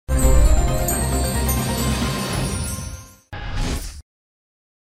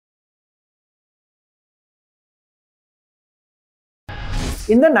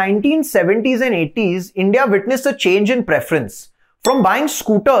In the 1970s and 80s, India witnessed a change in preference. From buying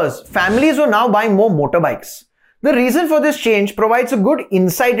scooters, families were now buying more motorbikes. The reason for this change provides a good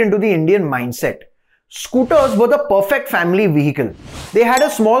insight into the Indian mindset. Scooters were the perfect family vehicle. They had a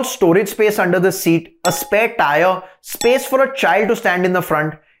small storage space under the seat, a spare tire, space for a child to stand in the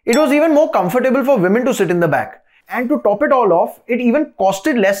front. It was even more comfortable for women to sit in the back. And to top it all off, it even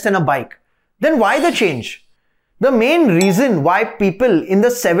costed less than a bike. Then why the change? The main reason why people in the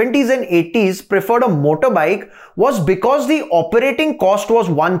 70s and 80s preferred a motorbike was because the operating cost was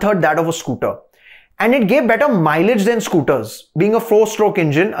 1/3 that of a scooter. And it gave better mileage than scooters, being a 4-stroke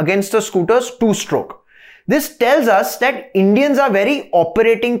engine against a scooter's 2-stroke. This tells us that Indians are very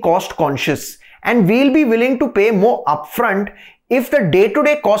operating cost conscious and we'll be willing to pay more upfront if the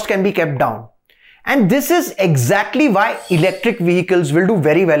day-to-day cost can be kept down. And this is exactly why electric vehicles will do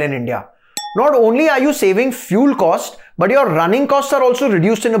very well in India. Not only are you saving fuel cost, but your running costs are also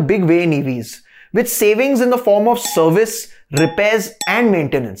reduced in a big way in EVs, with savings in the form of service, repairs and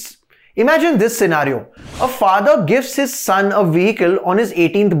maintenance. Imagine this scenario. A father gives his son a vehicle on his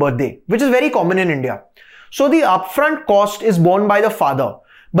 18th birthday, which is very common in India. So the upfront cost is borne by the father,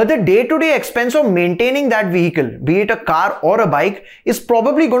 but the day-to-day expense of maintaining that vehicle, be it a car or a bike, is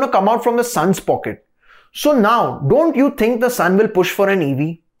probably going to come out from the son's pocket. So now, don't you think the son will push for an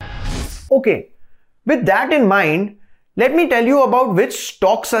EV? Okay, with that in mind, let me tell you about which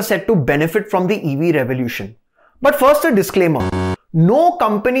stocks are set to benefit from the EV revolution. But first, a disclaimer. No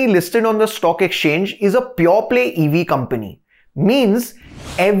company listed on the stock exchange is a pure play EV company. Means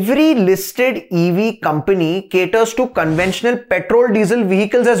every listed EV company caters to conventional petrol-diesel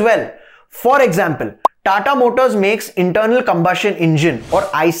vehicles as well. For example, Tata Motors makes internal combustion engine or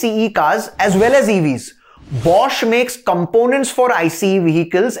ICE cars as well as EVs. Bosch makes components for ICE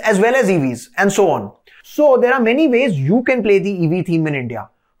vehicles as well as EVs, and so on. So there are many ways you can play the EV theme in India.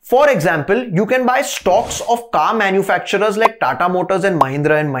 For example, you can buy stocks of car manufacturers like Tata Motors and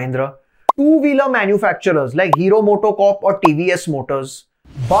Mahindra, two-wheeler manufacturers like Hero MotoCorp or TVS Motors,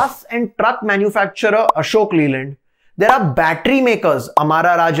 bus and truck manufacturer Ashok Leyland. There are battery makers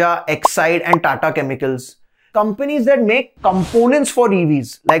Amara Raja, Exide and Tata Chemicals. Companies that make components for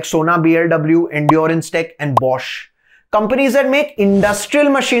EVs like Sona BLW, Endurance Tech and Bosch. Companies that make industrial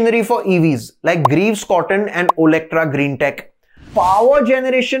machinery for EVs like Greaves Cotton and Olectra Greentech. Power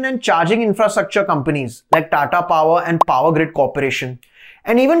generation and charging infrastructure companies like Tata Power and Power Grid Corporation.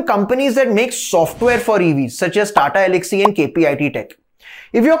 And even companies that make software for EVs such as Tata Elxsi and KPIT Tech.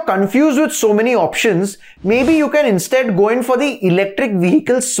 If you're confused with so many options, maybe you can instead go in for the electric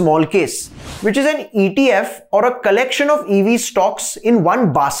vehicle small case, which is an ETF or a collection of EV stocks in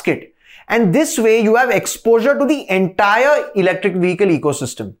one basket. And this way you have exposure to the entire electric vehicle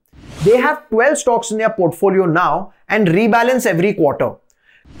ecosystem. They have 12 stocks in their portfolio now and rebalance every quarter.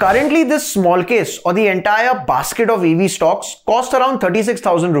 Currently, this small case or the entire basket of EV stocks costs around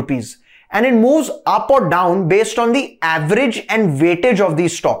 36,000 rupees. And it moves up or down based on the average and weightage of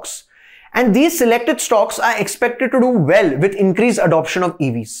these stocks. And these selected stocks are expected to do well with increased adoption of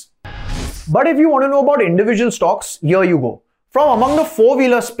EVs. But if you want to know about individual stocks, here you go. From among the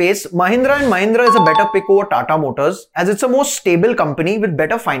four-wheeler space, Mahindra & Mahindra is a better pick over Tata Motors as it's a more stable company with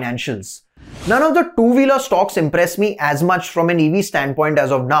better financials. None of the two-wheeler stocks impress me as much from an EV standpoint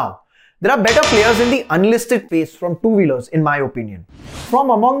as of now. There are better players in the unlisted space from two-wheelers in my opinion. From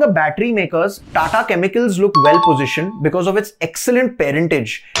among the battery makers, Tata Chemicals look well positioned because of its excellent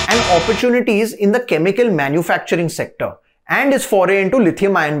parentage and opportunities in the chemical manufacturing sector and its foray into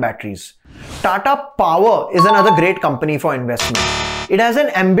lithium-ion batteries. Tata Power is another great company for investment. It has an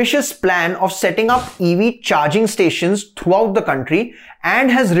ambitious plan of setting up EV charging stations throughout the country and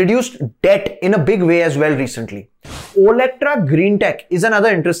has reduced debt in a big way as well recently. Olectra Greentech is another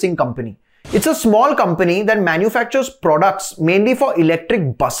interesting company. It's a small company that manufactures products mainly for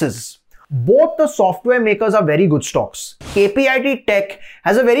electric buses. Both the software makers are very good stocks. KPIT Tech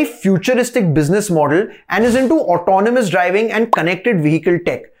has a very futuristic business model and is into autonomous driving and connected vehicle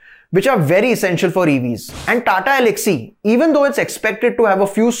tech, which are very essential for EVs. And Tata Elxsi, even though it's expected to have a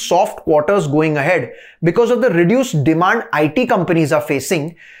few soft quarters going ahead because of the reduced demand IT companies are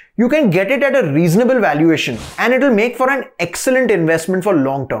facing, you can get it at a reasonable valuation and it will make for an excellent investment for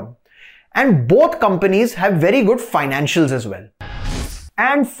long term. And both companies have very good financials as well.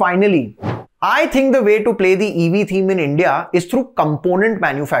 And finally, I think the way to play the EV theme in India is through component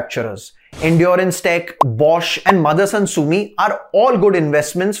manufacturers. Endurance Tech, Bosch and Motherson Sumi are all good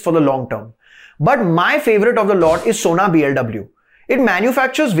investments for the long term. But my favorite of the lot is Sona BLW. It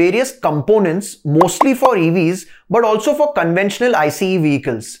manufactures various components, mostly for EVs, but also for conventional ICE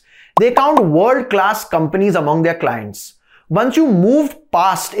vehicles. They count world-class companies among their clients. Once you moved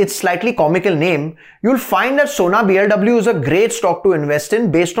past its slightly comical name, you'll find that Sona BLW is a great stock to invest in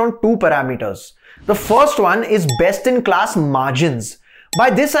based on two parameters. The first one is best-in-class margins. By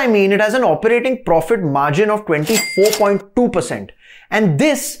this I mean it has an operating profit margin of 24.2%. And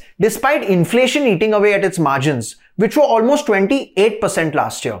this despite inflation eating away at its margins, which were almost 28%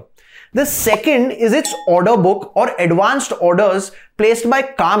 last year. The second is its order book or advanced orders placed by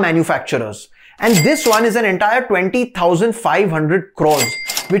car manufacturers. And this one is an entire 20,500 crores,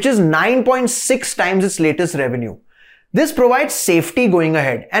 which is 9.6 times its latest revenue. This provides safety going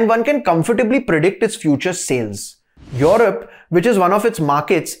ahead and one can comfortably predict its future sales. Europe, which is one of its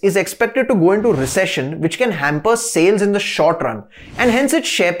markets, is expected to go into recession, which can hamper sales in the short run, and hence its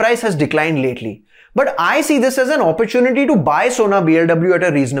share price has declined lately. But I see this as an opportunity to buy Sona BLW at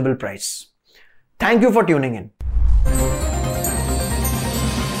a reasonable price. Thank you for tuning in.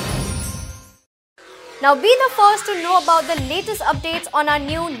 Now be the first to know about the latest updates on our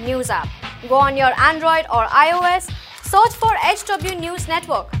new news app. Go on your Android or iOS, search for HW News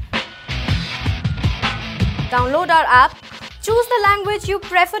Network. Download our app, choose the language you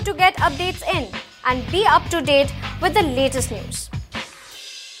prefer to get updates in, and be up to date with the latest news.